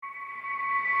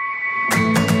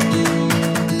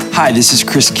Hi, this is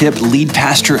Chris Kipp, lead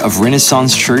pastor of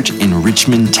Renaissance Church in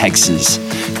Richmond, Texas.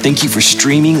 Thank you for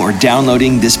streaming or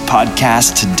downloading this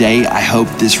podcast today. I hope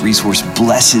this resource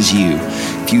blesses you.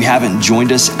 If you haven't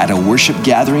joined us at a worship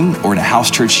gathering or at a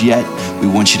house church yet, we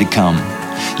want you to come.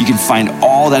 You can find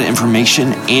all that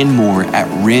information and more at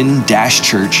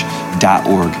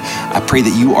ren-church.org. I pray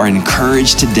that you are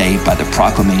encouraged today by the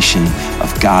proclamation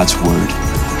of God's word.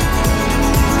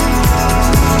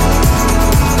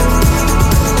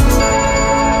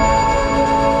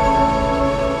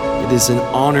 It is an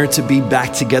honor to be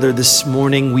back together this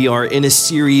morning. We are in a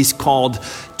series called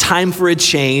Time for a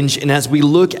Change. And as we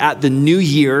look at the new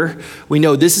year, we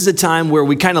know this is a time where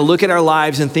we kind of look at our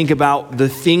lives and think about the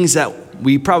things that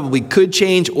we probably could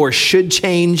change or should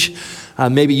change.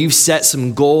 Maybe you've set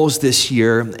some goals this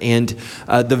year. And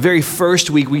the very first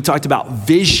week, we talked about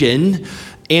vision.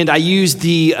 And I used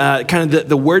the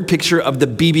the word picture of the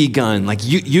BB gun. Like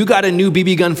you got a new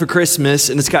BB gun for Christmas,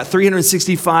 and it's got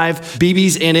 365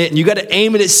 BBs in it, and you got to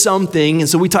aim it at something. And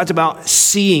so we talked about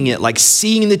seeing it, like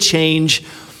seeing the change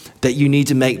that you need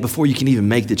to make before you can even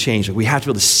make the change. Like we have to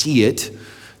be able to see it.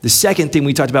 The second thing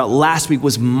we talked about last week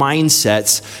was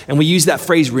mindsets, and we used that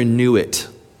phrase, renew it.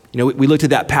 You know, we looked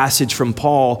at that passage from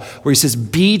Paul where he says,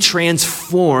 be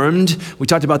transformed. We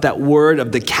talked about that word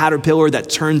of the caterpillar that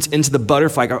turns into the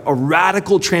butterfly, a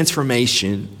radical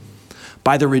transformation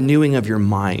by the renewing of your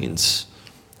minds.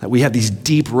 That we have these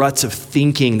deep ruts of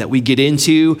thinking that we get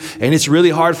into, and it's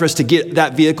really hard for us to get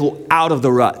that vehicle out of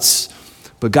the ruts.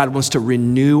 But God wants to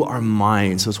renew our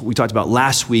minds. That's what we talked about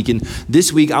last week. And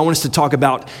this week, I want us to talk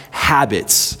about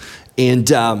habits. And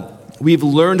we've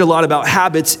learned a lot about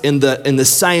habits in the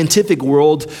scientific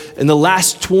world in the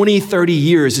last 20, 30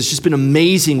 years. It's just been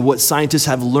amazing what scientists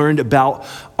have learned about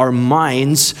our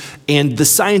minds. And the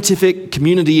scientific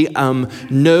community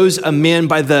knows a man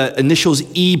by the initials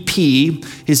EP.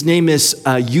 His name is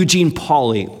Eugene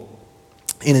Pauly.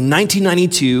 And in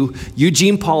 1992,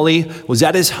 Eugene Pauly was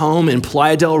at his home in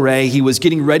Playa del Rey. He was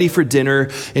getting ready for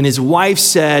dinner, and his wife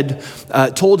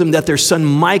told him that their son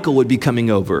Michael would be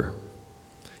coming over.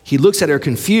 He looks at her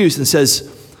confused and says,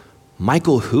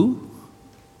 Michael who?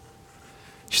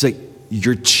 She's like,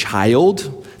 your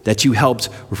child that you helped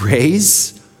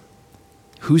raise?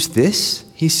 Who's this?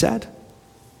 He said.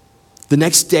 The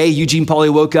next day, Eugene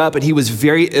Pauly woke up and he was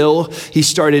very ill. He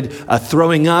started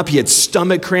throwing up. He had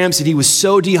stomach cramps and he was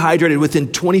so dehydrated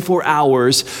within 24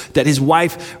 hours that his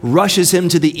wife rushes him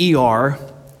to the ER.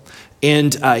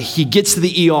 And he gets to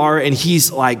the ER and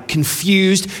he's like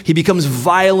confused. He becomes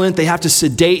violent. They have to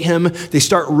sedate him. They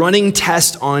start running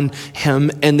tests on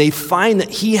him and they find that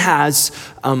he has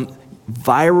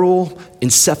viral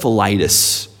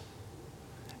encephalitis.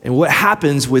 And what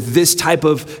happens with this type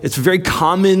of, it's a very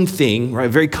common thing, right?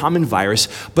 Very common virus,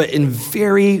 but in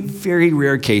very, very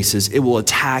rare cases, it will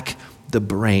attack the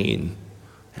brain.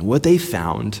 And what they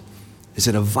found is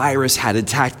that a virus had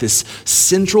attacked this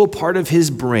central part of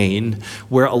his brain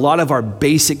where a lot of our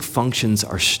basic functions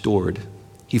are stored.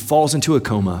 He falls into a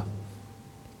coma.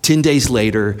 10 days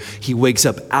later, he wakes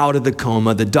up out of the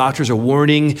coma. The doctors are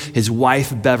warning his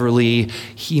wife, Beverly,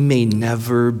 he may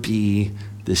never be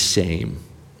the same.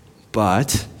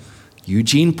 But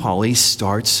Eugene Pauly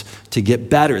starts to get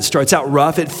better. It starts out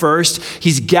rough at first.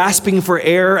 He's gasping for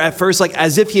air at first, like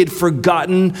as if he had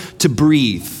forgotten to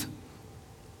breathe.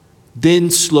 Then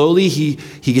slowly he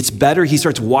gets better. He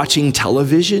starts watching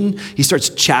television. He starts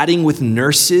chatting with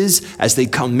nurses as they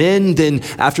come in. Then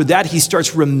after that, he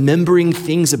starts remembering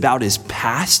things about his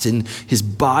past, and his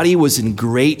body was in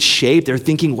great shape. They're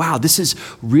thinking, wow, this is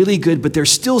really good, but there's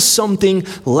still something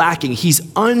lacking. He's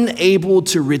unable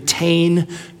to retain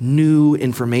new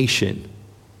information.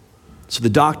 So the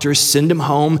doctors send him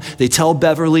home. They tell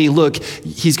Beverly, look,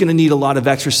 he's going to need a lot of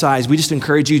exercise. We just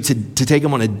encourage you to take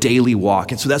him on a daily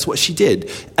walk. And so that's what she did.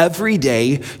 Every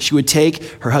day, she would take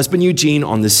her husband Eugene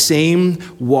on the same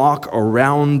walk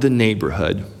around the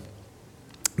neighborhood.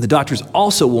 The doctors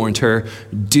also warned her,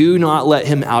 do not let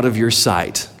him out of your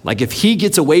sight. Like if he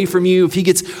gets away from you, if he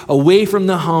gets away from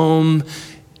the home,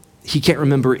 he can't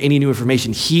remember any new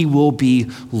information. He will be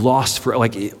lost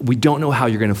we don't know how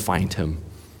you're going to find him.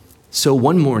 So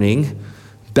one morning,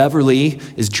 Beverly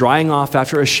is drying off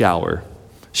after a shower.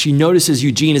 She notices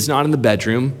Eugene is not in the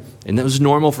bedroom, and it was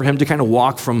normal for him to kind of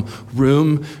walk from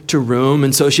room to room,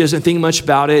 and so she doesn't think much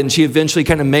about it, and she eventually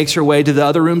kind of makes her way to the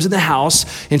other rooms in the house,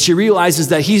 and she realizes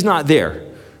that he's not there.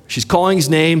 She's calling his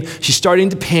name. She's starting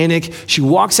to panic. She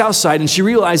walks outside and she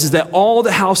realizes that all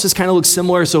the houses kind of look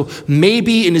similar. So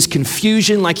maybe in his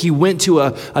confusion, like he went to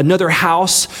another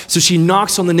house. So she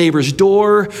knocks on the neighbor's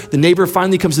door. The neighbor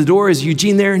finally comes to the door. Is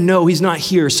Eugene there? No, he's not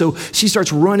here. So she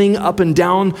starts running up and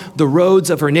down the roads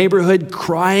of her neighborhood,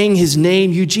 crying his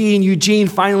name, Eugene, Eugene.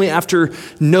 Finally, after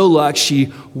no luck,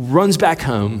 she runs back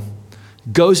home,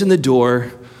 goes in the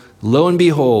door. Lo and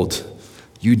behold,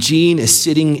 Eugene is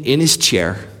sitting in his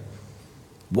chair,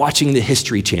 watching the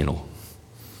History Channel.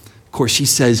 Of course, she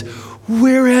says,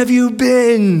 "Where have you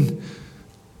been?"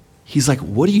 He's like,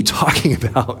 "What are you talking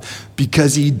about?"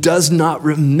 Because he does not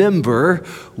remember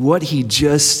what he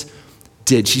just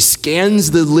did. She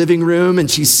scans the living room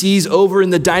and she sees over in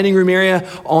the dining room area,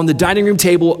 on the dining room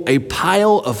table, a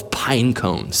pile of pine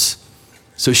cones.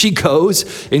 So she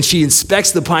goes and she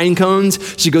inspects the pine cones.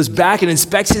 She goes back and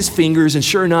inspects his fingers, and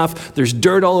sure enough, there's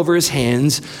dirt all over his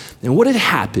hands. And what had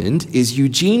happened is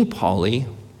Eugene Pauly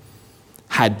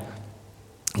had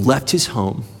left his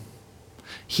home.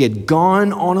 He had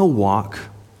gone on a walk,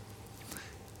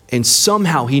 and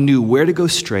somehow he knew where to go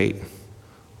straight,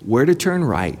 where to turn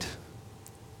right,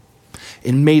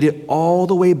 and made it all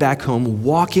the way back home,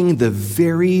 walking the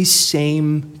very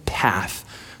same path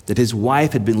that his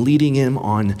wife had been leading him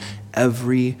on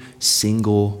every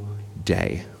single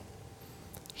day.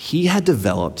 He had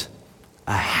developed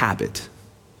a habit.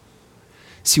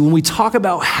 See, when we talk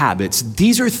about habits,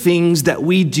 these are things that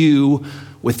we do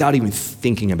without even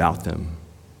thinking about them.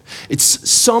 It's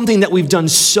something that we've done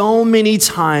so many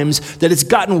times that it's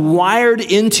gotten wired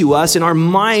into us. In our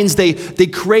minds, they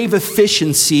crave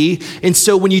efficiency. And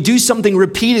so when you do something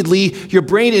repeatedly, your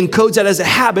brain encodes that as a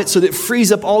habit so that it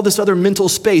frees up all this other mental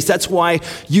space. That's why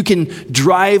you can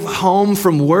drive home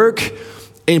from work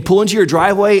and pull into your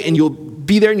driveway and you'll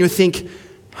be there and you'll think,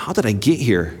 how did I get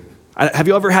here? Have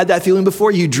you ever had that feeling before?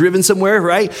 You've driven somewhere,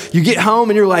 right? You get home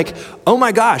and you're like, oh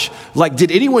my gosh, like,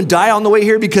 did anyone die on the way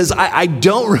here? Because I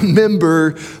don't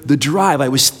remember the drive. I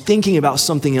was thinking about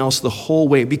something else the whole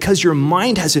way, because your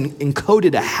mind has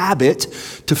encoded a habit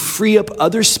to free up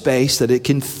other space that it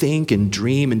can think and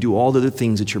dream and do all the other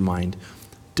things that your mind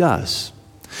does.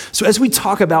 So as we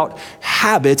talk about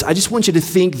habits, I just want you to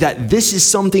think that this is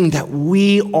something that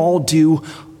we all do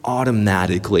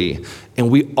automatically. And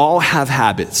we all have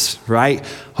habits, right?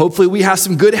 Hopefully we have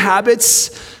some good habits,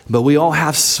 but we all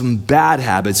have some bad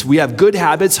habits. We have good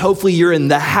habits. Hopefully you're in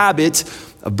the habit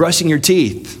of brushing your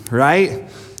teeth, right?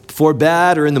 Before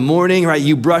bed or in the morning, right?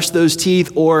 You brush those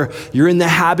teeth, or you're in the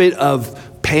habit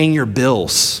of paying your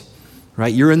bills,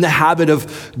 right? You're in the habit of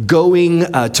going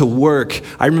to work.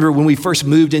 I remember when we first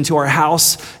moved into our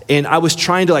house and I was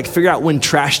trying to figure out when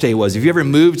trash day was. Have you ever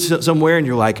moved somewhere and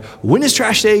you're like, when is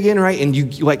trash day again, right? And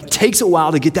it takes a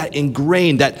while to get that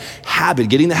ingrained, that habit,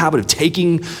 getting the habit of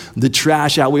taking the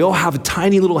trash out. We all have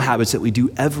tiny little habits that we do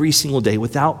every single day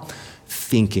without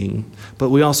thinking, but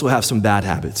we also have some bad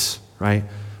habits, right?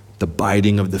 The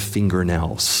biting of the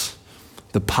fingernails,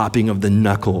 the popping of the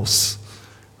knuckles,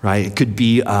 right? It could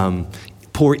be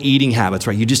poor eating habits,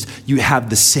 right? You have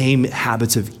the same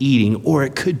habits of eating, or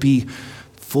it could be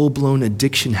full-blown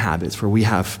addiction habits where we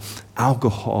have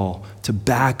alcohol,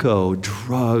 tobacco,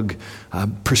 drug,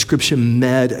 prescription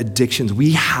med addictions.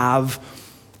 We have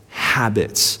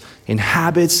habits, and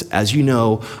habits, as you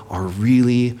know, are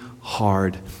really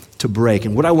hard to break.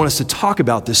 And what I want us to talk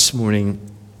about this morning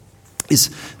is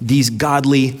these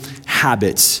godly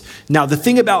habits. Now, the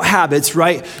thing about habits,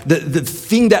 right, the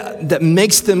thing that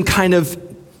makes them kind of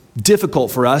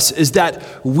difficult for us is that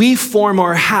we form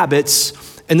our habits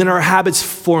and then our habits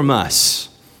form us.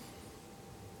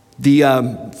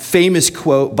 The famous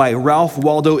quote by Ralph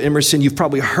Waldo Emerson, you've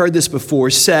probably heard this before,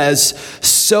 says,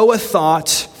 "Sow a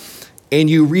thought and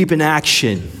you reap an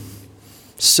action.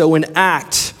 Sow an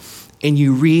act and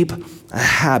you reap a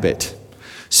habit.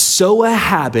 Sow a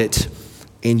habit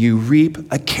and you reap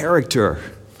a character.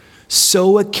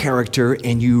 Sow a character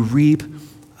and you reap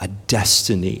a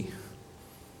destiny."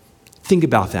 Think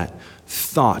about that.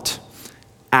 Thought,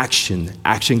 action.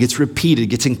 Action gets repeated,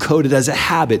 gets encoded as a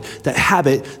habit. That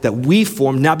habit that we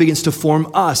form now begins to form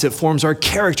us. It forms our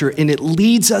character, and it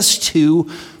leads us to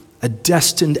a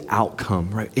destined outcome,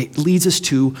 right? It leads us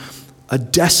to a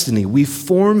destiny. We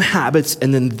form habits,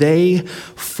 and then they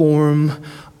form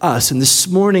us. And this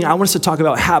morning, I want us to talk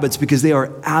about habits because they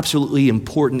are absolutely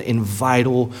important and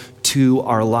vital to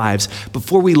our lives.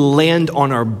 Before we land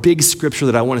on our big scripture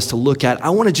that I want us to look at, I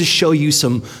want to just show you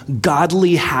some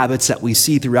godly habits that we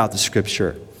see throughout the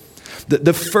scripture.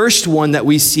 The first one that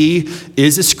we see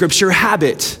is a scripture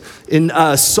habit. In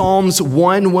Psalms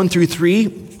 1 through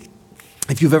 3,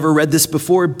 If you've ever read this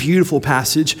before, beautiful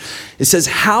passage. It says,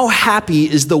 how happy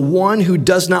is the one who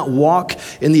does not walk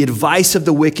in the advice of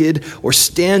the wicked, or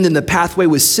stand in the pathway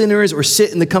with sinners, or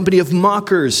sit in the company of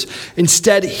mockers.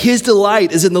 Instead, his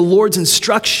delight is in the Lord's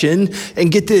instruction.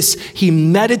 And get this, he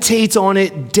meditates on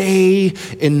it day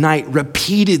and night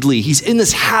repeatedly. He's in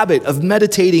this habit of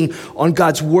meditating on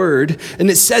God's word. And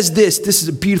it says this is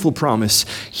a beautiful promise.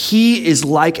 He is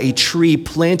like a tree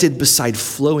planted beside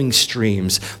flowing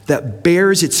streams that bears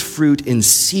its fruit in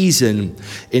season,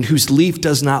 and whose leaf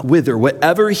does not wither.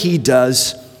 Whatever he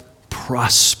does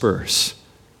prospers.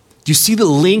 Do you see the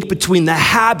link between the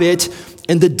habit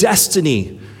and the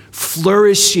destiny?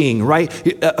 Flourishing, right?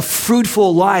 A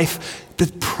fruitful life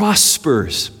that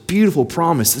prospers. Beautiful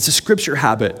promise. It's a scripture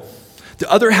habit.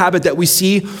 The other habit that we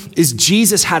see is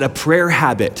Jesus had a prayer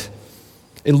habit.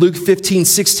 In Luke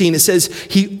 15:16, it says,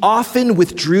 he often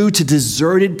withdrew to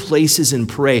deserted places and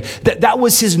prayed. That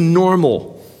was his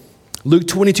normal. Luke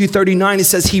 22:39, it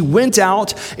says, he went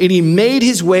out and he made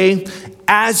his way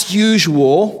as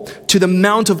usual to the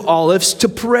Mount of Olives to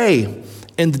pray.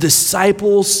 And the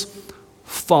disciples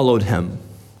followed him.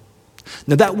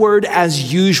 Now that word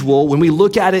as usual, when we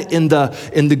look at it in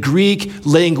the Greek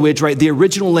language, right, the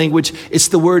original language, it's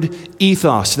the word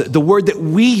ethos, the word that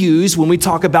we use when we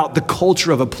talk about the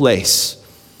culture of a place.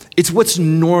 It's what's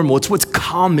normal, it's what's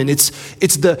common, it's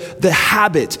the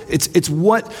habit, it's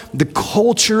what the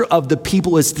culture of the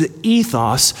people is, the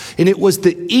ethos, and it was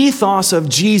the ethos of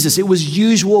Jesus. It was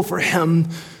usual for him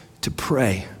to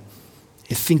pray.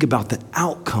 And think about the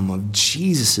outcome of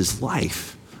Jesus'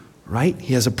 life. Right?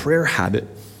 He has a prayer habit.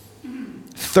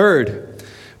 Third,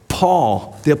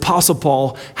 Paul, the Apostle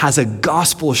Paul, has a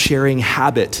gospel sharing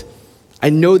habit. I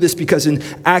know this because in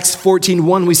Acts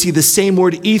 14:1, we see the same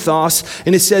word ethos,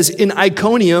 and it says, in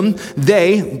Iconium,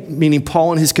 they, meaning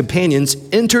Paul and his companions,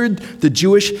 entered the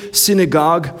Jewish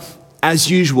synagogue as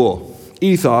usual,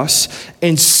 ethos,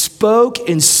 and spoke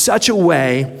in such a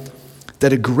way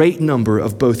that a great number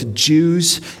of both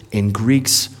Jews and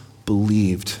Greeks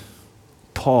believed.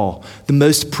 Paul, the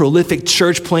most prolific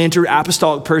church planter,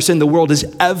 apostolic person the world has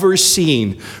ever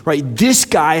seen, right? This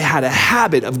guy had a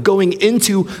habit of going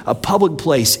into a public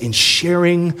place and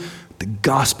sharing the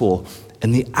gospel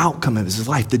and the outcome of his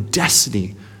life, the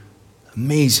destiny.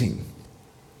 Amazing.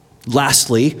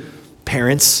 Lastly,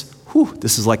 parents,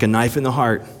 this is like a knife in the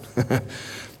heart.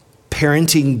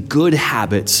 Parenting good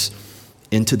habits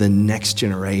into the next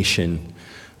generation.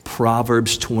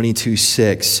 Proverbs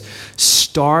 22:6,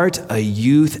 start a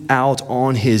youth out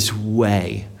on his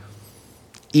way.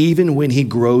 Even when he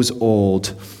grows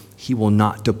old, he will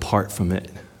not depart from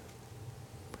it.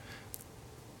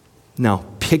 Now,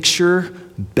 picture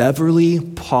Beverly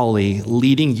Polly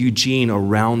leading Eugene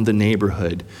around the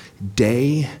neighborhood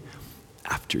day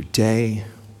after day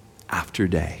after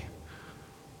day.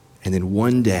 And then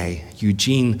one day,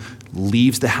 Eugene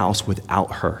leaves the house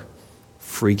without her.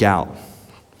 Freak out.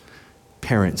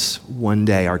 Parents, one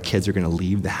day our kids are going to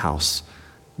leave the house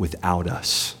without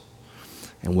us.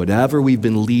 And whatever we've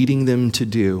been leading them to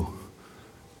do,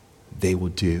 they will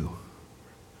do.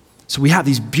 So we have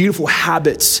these beautiful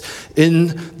habits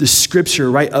in the scripture,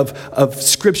 right? Of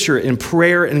scripture and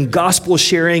prayer and gospel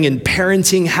sharing and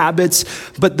parenting habits.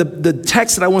 But the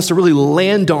text that I want us to really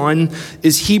land on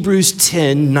is Hebrews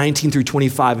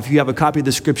 10:19-25. If you have a copy of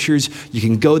the scriptures, you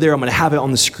can go there. I'm going to have it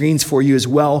on the screens for you as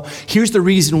well. Here's the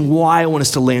reason why I want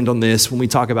us to land on this when we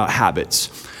talk about habits.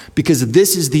 Because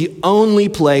this is the only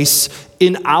place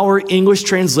in our English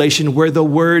translation where the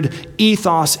word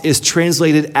ethos is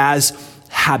translated as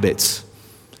habits.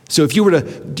 So if you were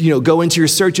to, go into your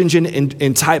search engine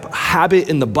and type habit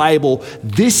in the Bible,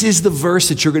 this is the verse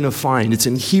that you're going to find. It's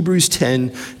in Hebrews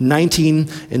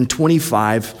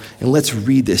 10:19-25. And let's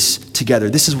read this together.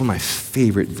 This is one of my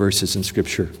favorite verses in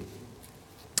Scripture.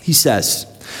 He says,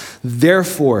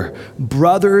 therefore,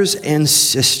 brothers and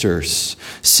sisters,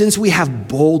 since we have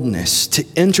boldness to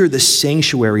enter the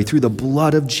sanctuary through the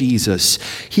blood of Jesus,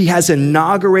 he has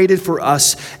inaugurated for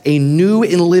us a new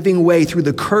and living way through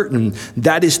the curtain,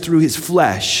 that is through his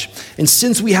flesh. And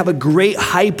since we have a great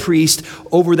high priest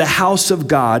over the house of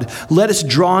God, let us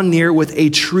draw near with a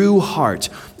true heart,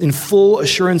 in full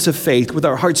assurance of faith, with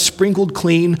our hearts sprinkled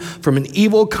clean from an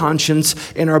evil conscience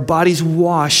and our bodies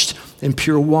washed in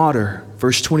pure water.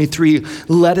 Verse 23,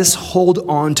 let us hold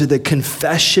on to the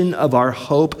confession of our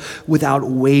hope without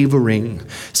wavering,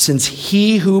 since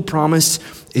he who promised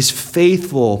is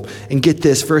faithful. And get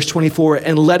this, verse 24,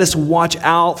 and let us watch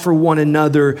out for one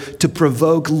another to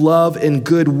provoke love and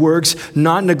good works,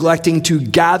 not neglecting to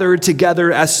gather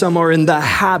together as some are in the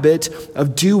habit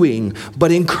of doing,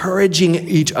 but encouraging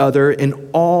each other, and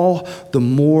all the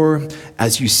more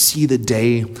as you see the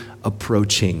day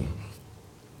approaching.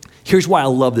 Here's why I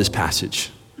love this passage.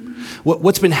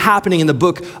 What's been happening in the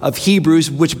book of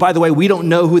Hebrews, which, by the way, we don't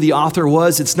know who the author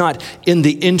was. It's not in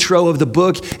the intro of the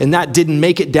book, and that didn't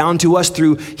make it down to us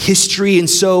through history. And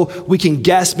so we can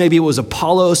guess maybe it was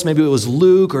Apollos, maybe it was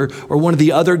Luke or one of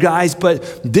the other guys.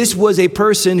 But this was a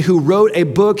person who wrote a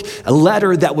book, a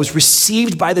letter that was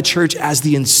received by the church as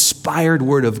the inspired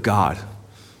word of God.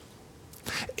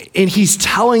 And he's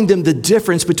telling them the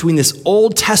difference between this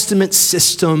Old Testament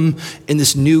system and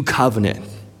this new covenant.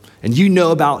 And you know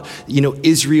about,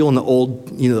 Israel and the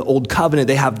old covenant,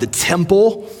 they have the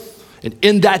temple. And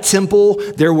in that temple,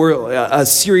 there were a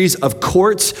series of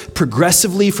courts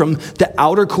progressively from the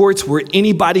outer courts where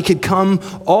anybody could come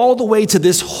all the way to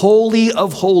this Holy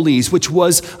of Holies, which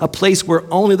was a place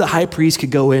where only the high priest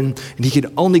could go in, and he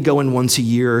could only go in once a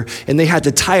year. And they had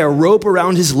to tie a rope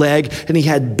around his leg, and he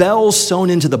had bells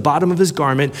sewn into the bottom of his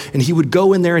garment, and he would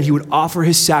go in there and he would offer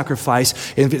his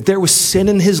sacrifice. And if there was sin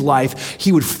in his life,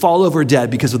 he would fall over dead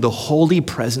because of the holy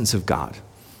presence of God.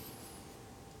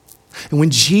 And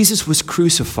when Jesus was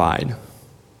crucified,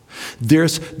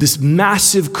 there's this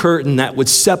massive curtain that would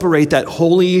separate that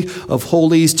Holy of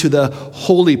Holies to the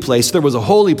holy place. There was a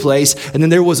holy place, and then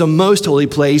there was a most holy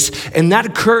place. And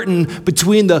that curtain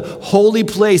between the holy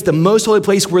place, the most holy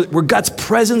place where God's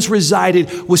presence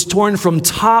resided, was torn from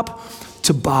top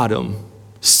to bottom,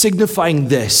 signifying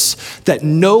this, that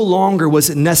no longer was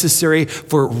it necessary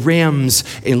for rams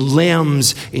and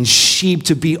lambs and sheep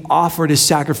to be offered as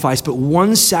sacrifice, but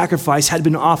one sacrifice had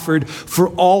been offered for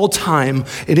all time,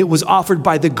 and it was offered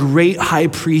by the great high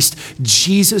priest,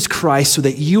 Jesus Christ, so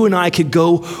that you and I could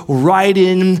go right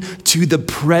in to the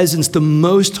presence, the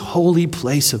most holy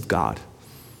place of God.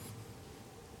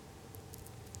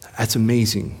 That's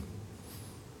amazing.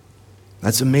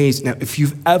 That's amazing. Now, if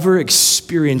you've ever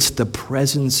experienced the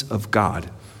presence of God,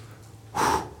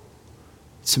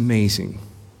 it's amazing.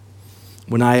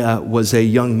 When I was a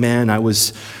young man, I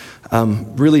was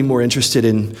really more interested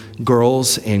in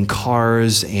girls and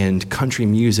cars and country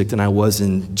music than I was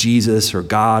in Jesus or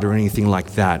God or anything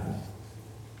like that.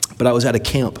 But I was at a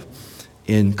camp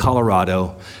in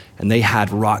Colorado, and they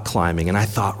had rock climbing, and I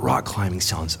thought rock climbing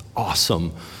sounds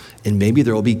awesome. And maybe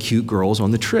there will be cute girls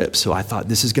on the trip. So I thought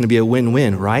this is going to be a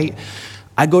win-win, right?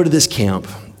 I go to this camp,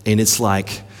 and it's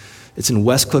in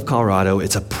West Cliff, Colorado.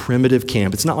 It's a primitive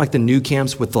camp. It's not like the new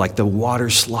camps with like the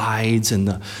water slides and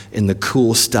the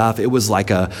cool stuff. It was like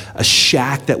a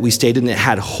shack that we stayed in. It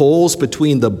had holes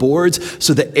between the boards,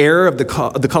 so the air of the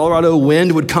Colorado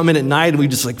wind would come in at night, and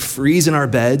we'd just like freeze in our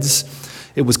beds.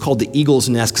 It was called the Eagle's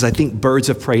Nest because I think birds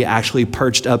of prey actually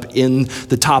perched up in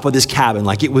the top of this cabin.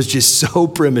 Like, it was just so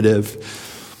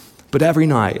primitive. But every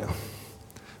night,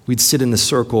 we'd sit in a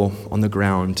circle on the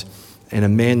ground, and a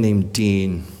man named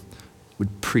Dean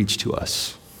would preach to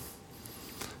us.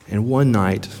 And one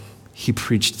night, he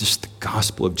preached just the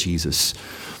gospel of Jesus.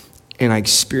 And I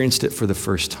experienced it for the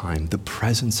first time, the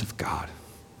presence of God.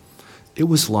 It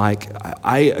was like,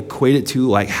 I equate it to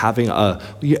like having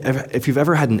if you've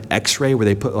ever had an x-ray where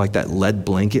they put like that lead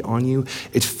blanket on you,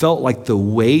 it felt like the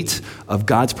weight of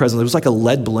God's presence. It was like a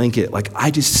lead blanket. Like,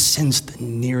 I just sensed the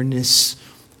nearness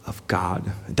of God.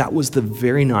 That was the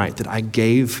very night that I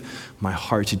gave my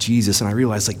heart to Jesus, and I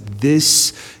realized like,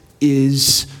 this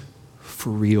is for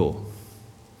real.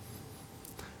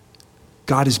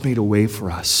 God has made a way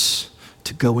for us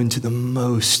to go into the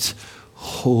most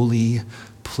holy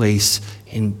place,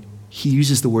 and he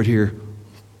uses the word here,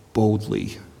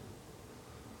 boldly,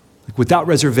 like without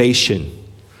reservation.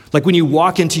 Like when you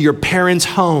walk into your parents'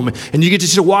 home and you get to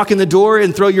just walk in the door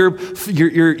and throw your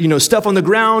stuff on the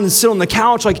ground and sit on the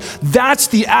couch, like that's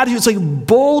the attitude. It's like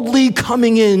boldly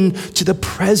coming in to the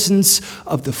presence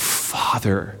of the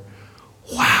Father.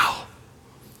 Wow.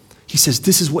 He says,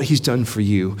 this is what he's done for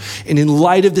you. And in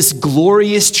light of this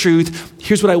glorious truth,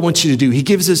 here's what I want you to do. He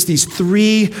gives us these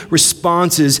 3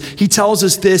 responses. He tells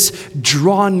us this: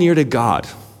 draw near to God.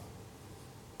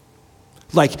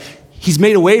 Like, he's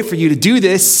made a way for you to do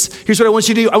this. Here's what I want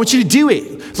you to do. I want you to do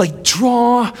it. Like,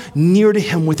 draw near to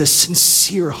him with a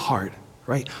sincere heart,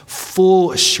 right?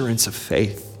 Full assurance of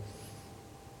faith.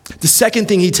 The second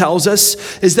thing he tells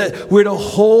us is that we're to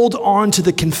hold on to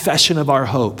the confession of our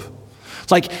hope.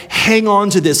 Like, hang on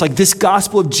to this. Like, this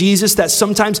gospel of Jesus that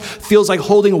sometimes feels like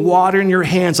holding water in your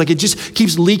hands. Like, it just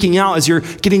keeps leaking out as you're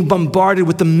getting bombarded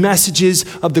with the messages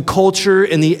of the culture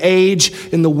and the age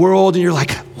in the world. And you're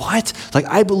like, what? Like,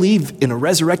 I believe in a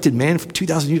resurrected man from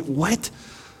 2,000 years. What?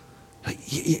 Like,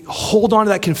 hold on to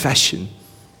that confession.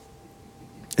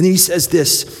 And then he says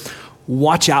this,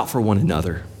 watch out for one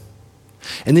another.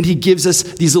 And then he gives us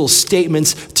these little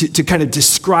statements to kind of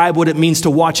describe what it means to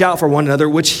watch out for one another,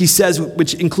 which he says,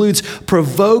 which includes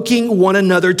provoking one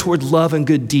another toward love and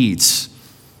good deeds.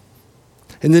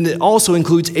 And then it also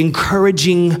includes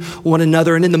encouraging one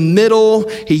another. And in the middle,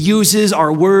 he uses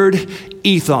our word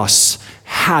ethos,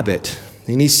 habit.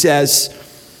 And he says,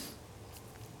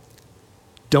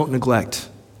 don't neglect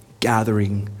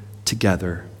gathering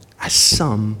together, as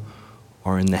some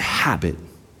are in the habit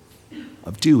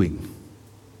of doing.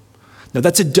 Now,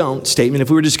 that's a don't statement. If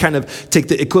we were just kind of take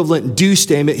the equivalent do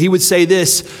statement, he would say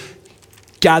this,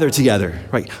 gather together,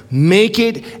 right? Make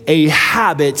it a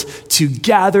habit to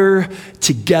gather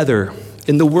together.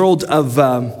 In the world of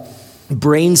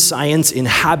brain science and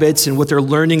habits and what they're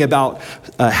learning about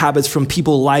habits from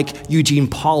people like Eugene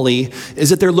Pauly is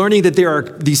that they're learning that there are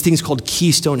these things called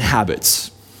keystone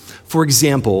habits. For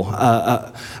example,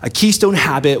 a keystone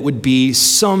habit would be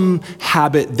some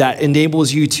habit that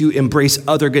enables you to embrace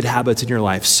other good habits in your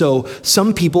life. So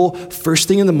some people, first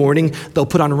thing in the morning, they'll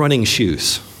put on running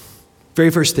shoes. Very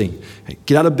first thing,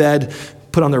 get out of bed,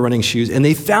 put on their running shoes. And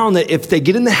they found that if they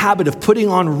get in the habit of putting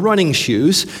on running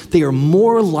shoes, they are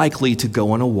more likely to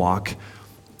go on a walk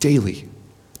daily.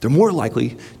 They're more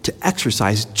likely to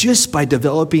exercise just by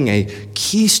developing a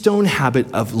keystone habit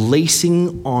of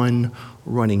lacing on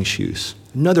running shoes.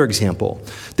 Another example,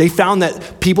 they found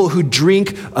that people who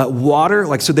drink water,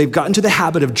 so they've gotten to the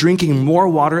habit of drinking more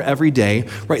water every day,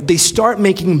 right? They start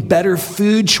making better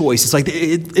food choices. Like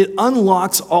it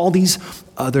unlocks all these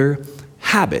other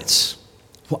habits.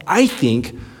 Well, I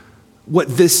think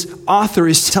what this author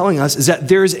is telling us is that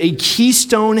there's a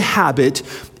keystone habit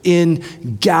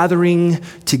in gathering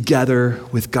together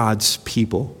with God's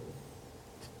people.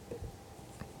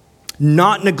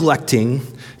 Not neglecting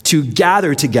to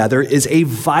gather together is a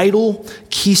vital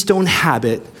keystone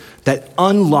habit that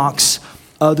unlocks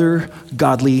other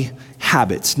godly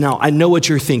habits. Now, I know what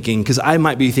you're thinking, because I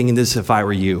might be thinking this if I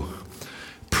were you.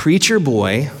 Preacher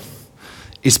boy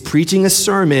is preaching a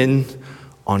sermon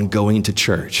on going to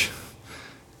church.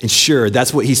 And sure,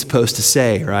 that's what he's supposed to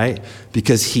say, right?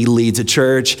 Because he leads a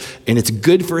church, and it's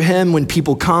good for him when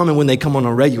people come and when they come on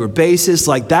a regular basis.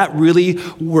 Like, that really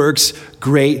works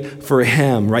great for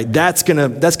him, right? That's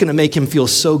gonna make him feel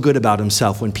so good about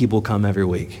himself when people come every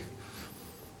week.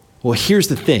 Well, here's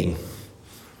the thing.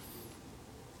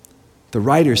 The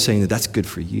writer's saying that that's good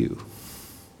for you.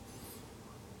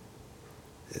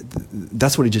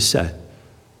 That's what he just said.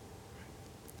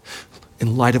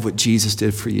 In light of what Jesus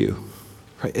did for you,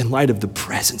 right? In light of the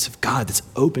presence of God that's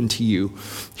open to you,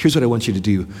 here's what I want you to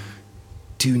do.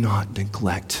 Do not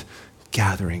neglect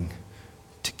gathering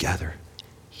together.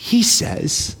 He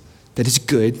says that it's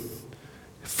good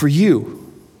for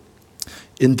you.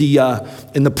 In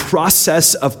the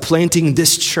process of planting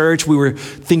this church, we were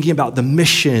thinking about the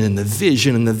mission and the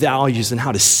vision and the values and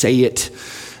how to say it.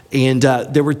 And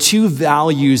there were two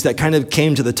values that kind of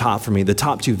came to the top for me, the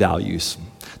top two values.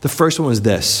 The first one was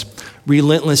this,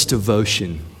 relentless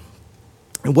devotion.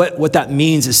 And what that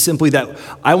means is simply that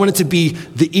I want it to be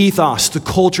the ethos, the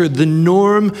culture, the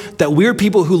norm, that we're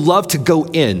people who love to go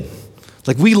in.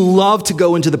 Like, we love to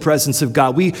go into the presence of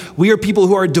God. We are people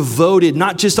who are devoted,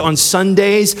 not just on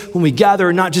Sundays when we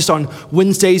gather, not just on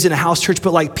Wednesdays in a house church,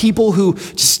 but like people who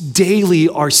just daily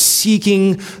are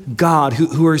seeking God,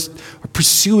 who are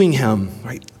pursuing Him,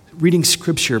 right? Reading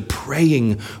scripture,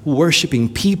 praying,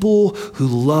 worshiping, people who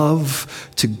love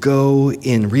to go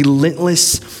in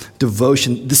relentless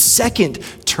devotion. The second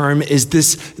term is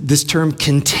this term,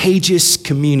 contagious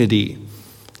community.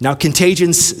 Now,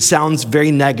 contagion sounds very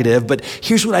negative, but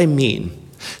here's what I mean.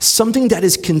 Something that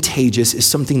is contagious is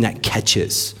something that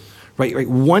catches, right?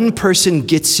 One person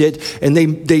gets it, and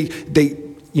they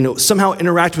somehow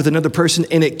interact with another person,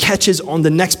 and it catches on the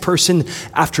next person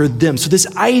after them. So this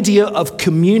idea of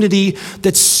community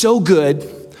that's so good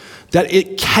that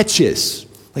it catches,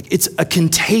 like it's a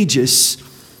contagious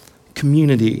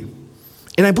community.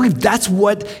 And I believe that's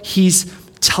what he's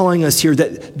telling us here,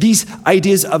 that these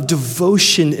ideas of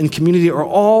devotion and community are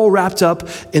all wrapped up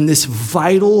in this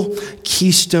vital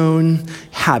keystone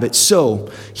habit.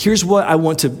 So here's what I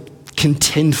want to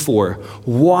contend for.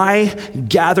 Why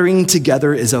gathering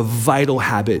together is a vital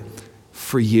habit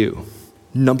for you.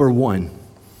 Number one,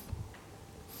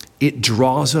 it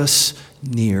draws us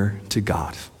near to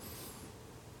God.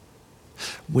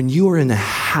 When you are in a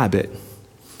habit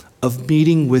of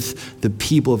meeting with the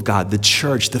people of God, the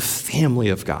church, the family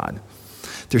of God,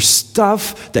 there's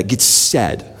stuff that gets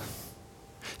said.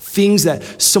 Things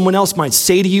that someone else might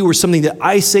say to you, or something that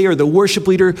I say, or the worship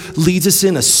leader leads us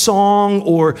in a song,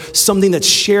 or something that's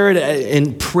shared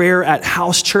in prayer at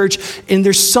house church. And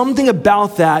there's something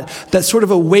about that sort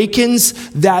of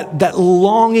awakens that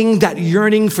longing, that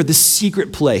yearning for the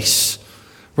secret place,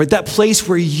 right? That place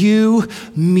where you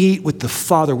meet with the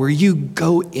Father, where you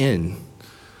go in.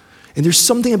 And there's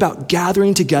something about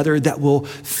gathering together that will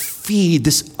feed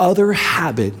this other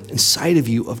habit inside of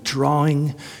you of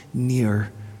drawing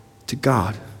near to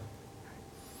God.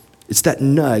 It's that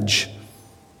nudge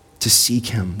to seek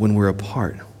him when we're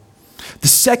apart. The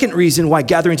second reason why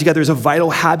gathering together is a vital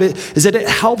habit is that it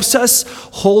helps us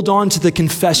hold on to the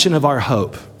confession of our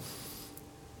hope.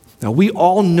 Now, we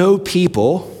all know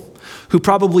people who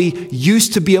probably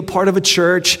used to be a part of a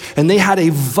church and they had a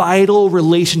vital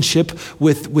relationship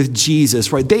with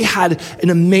Jesus, right? They had an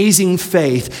amazing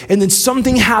faith, and then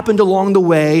something happened along the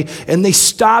way and they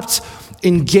stopped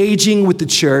engaging with the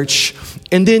church.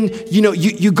 And then,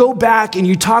 you go back and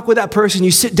you talk with that person,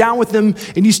 you sit down with them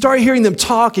and you start hearing them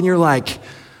talk and you're like,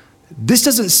 this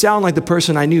doesn't sound like the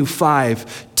person I knew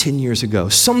 5-10 years ago.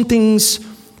 Something's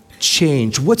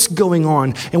changed. What's going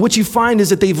on? And what you find is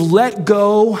that they've let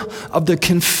go of the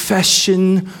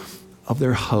confession of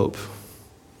their hope.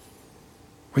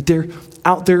 Right? They're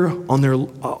out there on their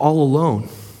all alone,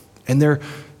 and they're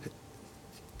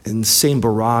in the same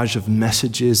barrage of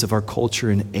messages of our culture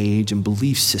and age and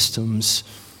belief systems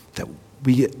that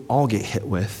we all get hit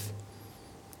with.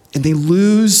 And they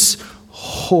lose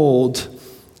hold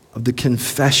of the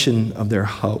confession of their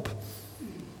hope.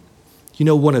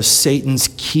 One of Satan's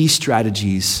key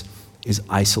strategies is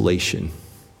isolation.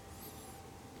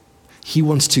 He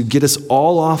wants to get us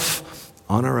all off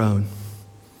on our own,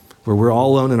 where we're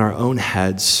all alone in our own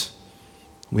heads.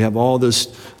 We have all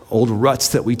those old ruts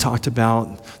that we talked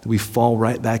about that we fall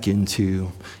right back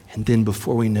into. And then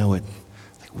before we know it,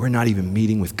 we're not even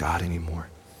meeting with God anymore.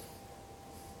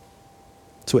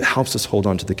 So it helps us hold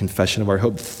on to the confession of our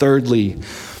hope. Thirdly,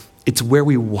 it's where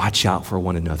we watch out for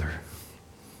one another.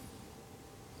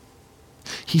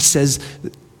 He says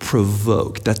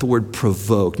provoke. That's the word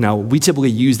provoke. Now, we typically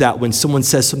use that when someone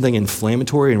says something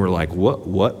inflammatory and we're like,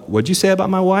 what'd you say about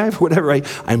my wife? Whatever,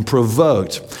 right? I'm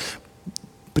provoked.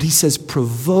 But he says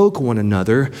provoke one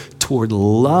another toward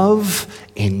love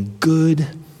and good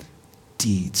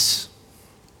deeds.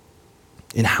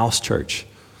 In house church,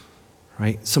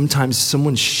 right? Sometimes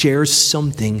someone shares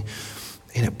something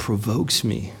and it provokes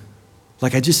me.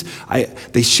 Like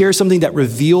they share something that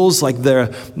reveals like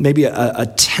maybe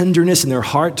a tenderness in their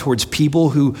heart towards people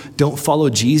who don't follow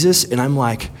Jesus. And I'm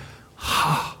like,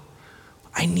 I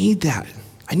need that.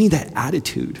 I need that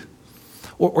attitude.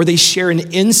 Or they share an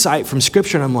insight from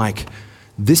Scripture and I'm like,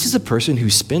 this is a person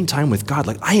who spent time with God.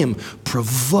 Like, I am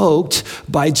provoked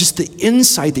by just the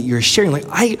insight that you're sharing. Like,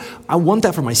 I want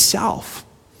that for myself.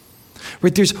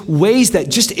 Right? There's ways that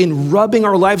just in rubbing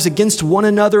our lives against one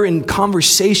another in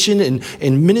conversation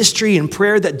and ministry and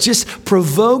prayer that just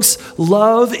provokes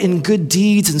love and good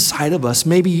deeds inside of us.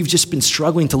 Maybe you've just been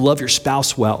struggling to love your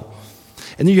spouse well.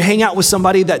 And then you hang out with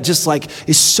somebody that just like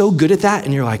is so good at that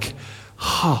and you're like,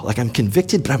 like I'm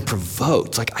convicted, but I'm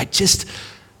provoked. Like I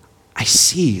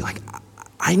see, like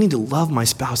I need to love my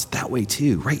spouse that way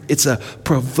too, right? It's a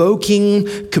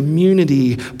provoking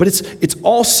community, but it's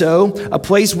also a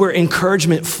place where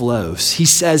encouragement flows. He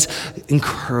says,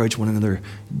 encourage one another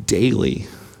daily.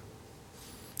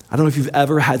 I don't know if you've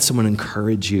ever had someone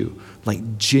encourage you,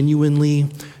 like genuinely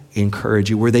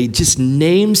encourage you, where they just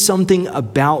name something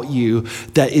about you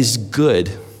that is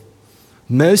good.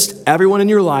 Most everyone in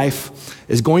your life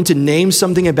is going to name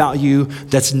something about you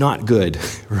that's not good,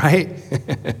 right?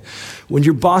 When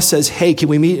your boss says, hey, can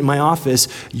we meet in my office?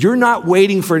 You're not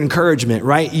waiting for encouragement,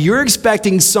 right? You're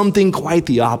expecting something quite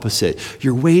the opposite.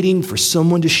 You're waiting for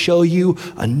someone to show you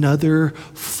another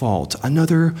fault,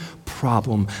 another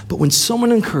problem. But when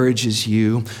someone encourages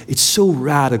you, it's so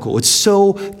radical, it's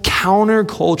so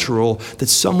countercultural that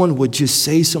someone would just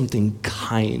say something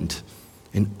kind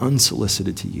and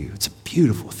unsolicited to you. It's a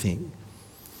beautiful thing.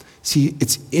 See,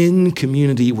 it's in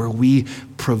community where we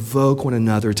provoke one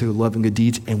another to love and good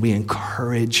deeds and we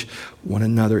encourage one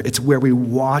another. It's where we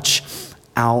watch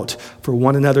out for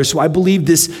one another. So I believe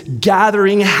this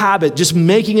gathering habit, just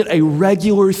making it a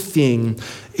regular thing,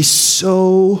 is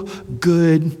so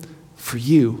good for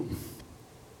you.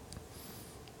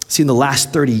 See, in the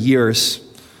last 30 years,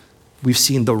 we've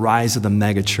seen the rise of the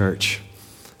megachurch,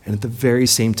 and at the very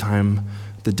same time,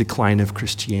 the decline of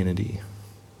Christianity.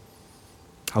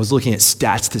 I was looking at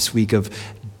stats this week of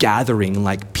gathering,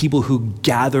 like people who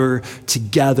gather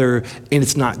together, and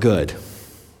it's not good.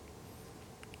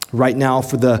 Right now,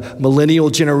 for the millennial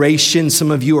generation,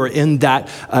 some of you are in that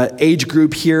age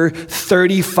group here,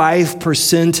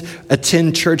 35%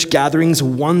 attend church gatherings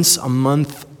once a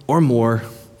month or more,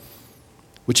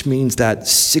 which means that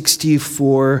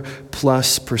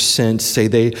 64+% say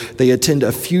they attend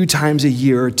a few times a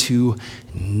year to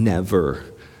never.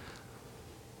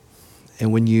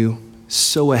 And when you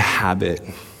sow a habit,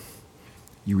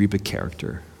 you reap a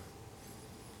character.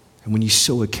 And when you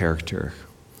sow a character,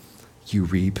 you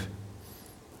reap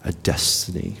a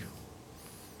destiny.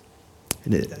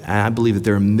 And I believe that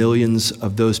there are millions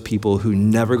of those people who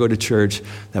never go to church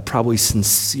that probably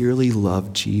sincerely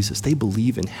love Jesus. They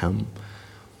believe in him.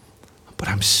 But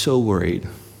I'm so worried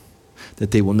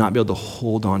that they will not be able to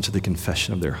hold on to the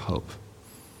confession of their hope.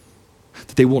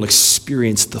 That they won't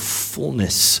experience the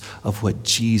fullness of what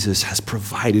Jesus has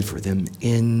provided for them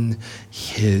in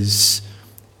his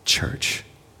church.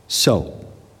 So,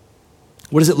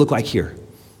 what does it look like here?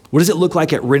 What does it look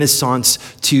like at Renaissance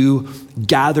to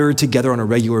gather together on a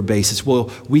regular basis?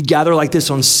 Well, we gather like this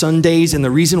on Sundays, and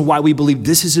the reason why we believe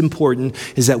this is important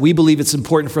is that we believe it's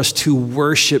important for us to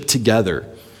worship together.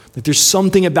 Like there's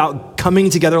something about coming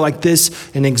together like this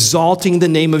and exalting the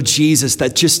name of Jesus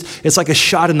that just, it's like a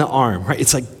shot in the arm, right?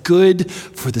 It's like good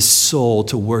for the soul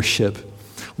to worship.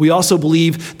 We also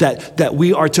believe that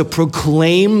we are to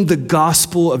proclaim the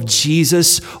gospel of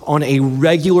Jesus on a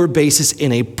regular basis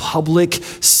in a public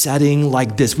setting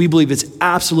like this. We believe it's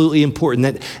absolutely important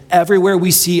that everywhere we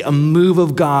see a move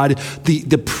of God,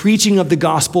 the preaching of the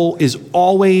gospel is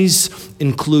always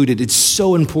included. It's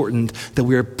so important that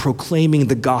we are proclaiming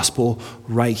the gospel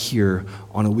right here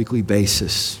on a weekly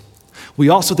basis. We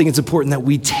also think it's important that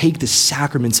we take the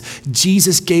sacraments.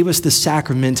 Jesus gave us the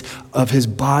sacrament of his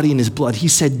body and his blood. He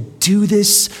said, do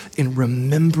this in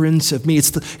remembrance of me.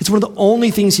 It's one of the only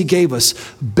things he gave us.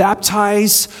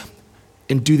 Baptize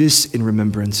and do this in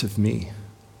remembrance of me.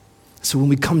 So when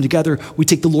we come together, we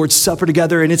take the Lord's Supper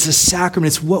together, and it's a sacrament.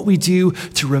 It's what we do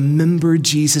to remember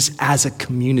Jesus as a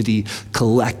community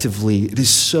collectively. It is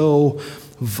so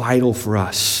vital for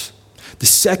us. The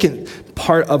second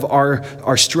part of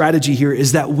our strategy here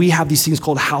is that we have these things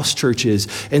called house churches,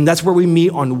 and that's where we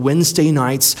meet on Wednesday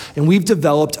nights, and we've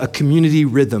developed a community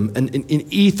rhythm, an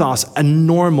ethos,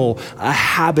 a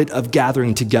habit of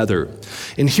gathering together.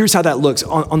 And here's how that looks.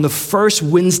 On the first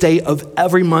Wednesday of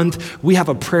every month, we have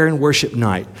a prayer and worship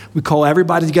night. We call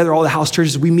everybody together, all the house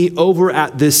churches. We meet over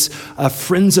at this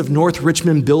Friends of North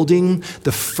Richmond building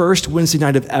the first Wednesday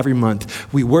night of every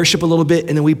month. We worship a little bit,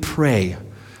 and then we pray.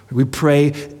 We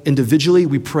pray individually,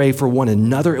 we pray for one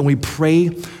another, and we pray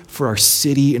for our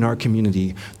city and our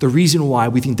community. The reason why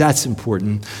we think that's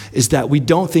important is that we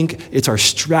don't think it's our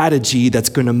strategy that's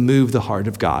going to move the heart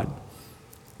of God.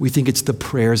 We think it's the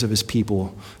prayers of his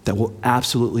people that will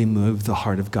absolutely move the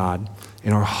heart of God.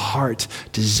 And our heart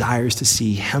desires to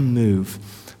see him move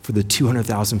for the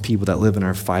 200,000 people that live in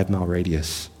our 5-mile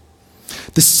radius.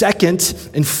 The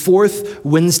second and fourth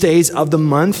Wednesdays of the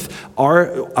month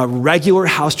are a regular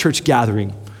house church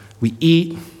gathering. We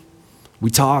eat, we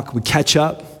talk, we catch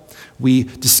up, we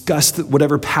discuss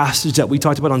whatever passage that we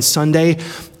talked about on Sunday,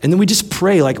 and then we just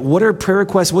pray, like, what are prayer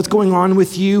requests? What's going on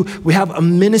with you? We have a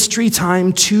ministry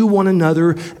time to one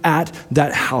another at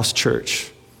that house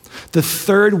church. The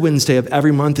third Wednesday of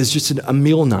every month is just a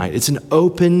meal night. It's an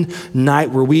open night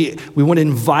where we want to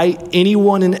invite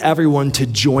anyone and everyone to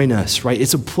join us, right?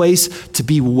 It's a place to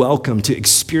be welcome, to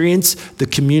experience the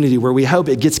community where we hope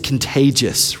it gets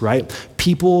contagious, right?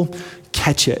 People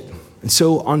catch it. And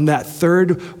so on that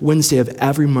third Wednesday of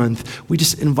every month, we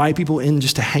just invite people in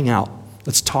just to hang out.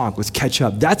 Let's talk, let's catch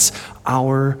up. That's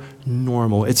our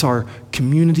normal. It's our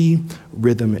community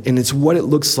rhythm, and it's what it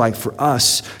looks like for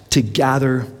us to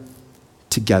gather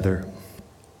together.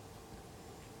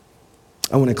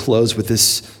 I want to close with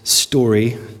this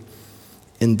story.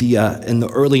 In the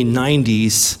early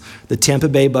 90s, the Tampa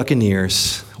Bay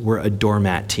Buccaneers were a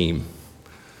doormat team.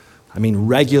 I mean,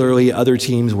 regularly other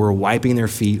teams were wiping their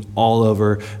feet all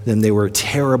over them. They were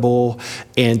terrible.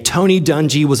 And Tony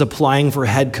Dungy was applying for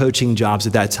head coaching jobs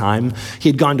at that time. He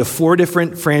had gone to 4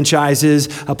 different franchises,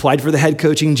 applied for the head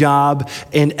coaching job.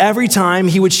 And every time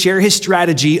he would share his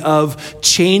strategy of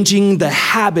changing the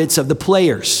habits of the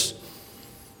players.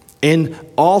 And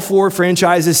all 4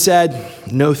 franchises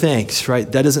said, no thanks, right?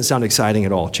 That doesn't sound exciting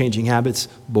at all. Changing habits,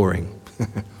 boring.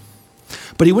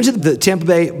 But he went to the Tampa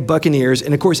Bay Buccaneers,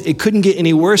 and of course, it couldn't get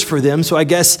any worse for them. So I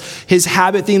guess his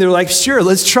habit thing, they're like, sure,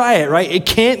 let's try it, right? It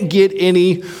can't get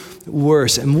any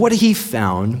worse. And what he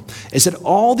found is that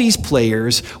all these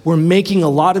players were making a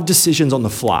lot of decisions on the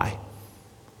fly.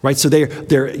 Right, so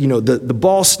the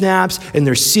ball snaps and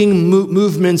they're seeing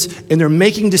movements and they're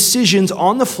making decisions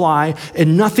on the fly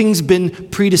and nothing's been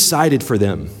pre-decided for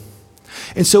them.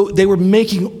 And so they were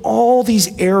making all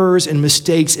these errors and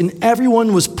mistakes and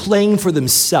everyone was playing for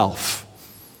themselves.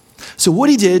 So what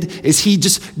he did is he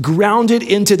just ground it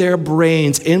into their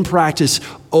brains in practice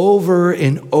over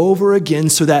and over again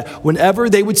so that whenever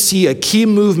they would see a key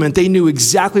movement, they knew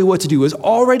exactly what to do. It was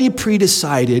already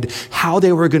pre-decided how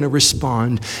they were going to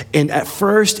respond. And at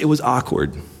first, it was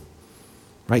awkward.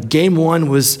 Right? Game one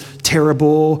was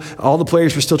terrible. All the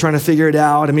players were still trying to figure it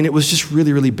out. I mean, it was just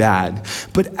really, really bad.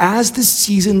 But as the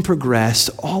season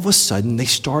progressed, all of a sudden, they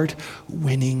start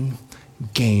winning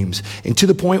games, and to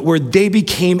the point where they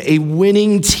became a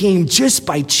winning team just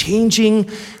by changing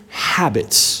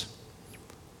habits.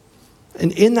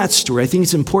 And in that story, I think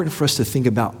it's important for us to think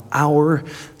about our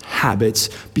habits,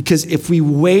 because if we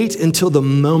wait until the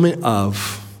moment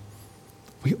of,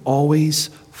 we always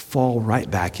fall right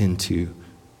back into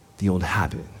the old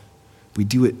habit. We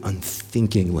do it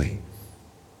unthinkingly.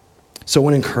 So I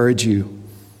want to encourage you,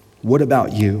 what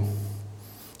about you?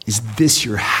 Is this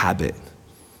your habit?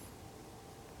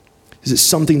 Is it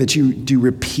something that you do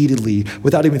repeatedly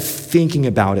without even thinking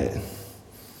about it?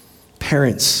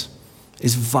 Parents,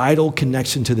 is vital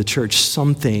connection to the church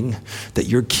something that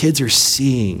your kids are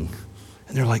seeing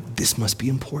and they're like, this must be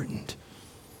important?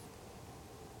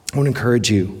 I want to encourage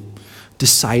you,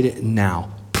 decide it now.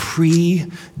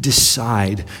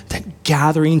 Pre-decide that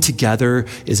gathering together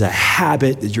is a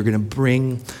habit that you're going to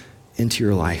bring into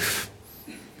your life,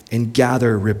 and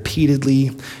gather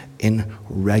repeatedly and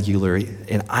regularly.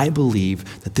 And I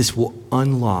believe that this will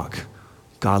unlock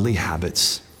godly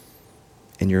habits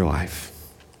in your life.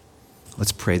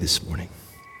 Let's pray this morning.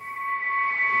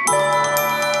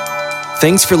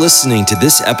 Thanks for listening to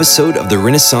this episode of the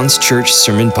Renaissance Church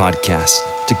Sermon Podcast.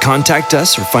 To contact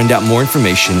us or find out more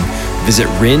information, visit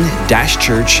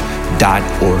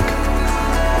ren-church.org.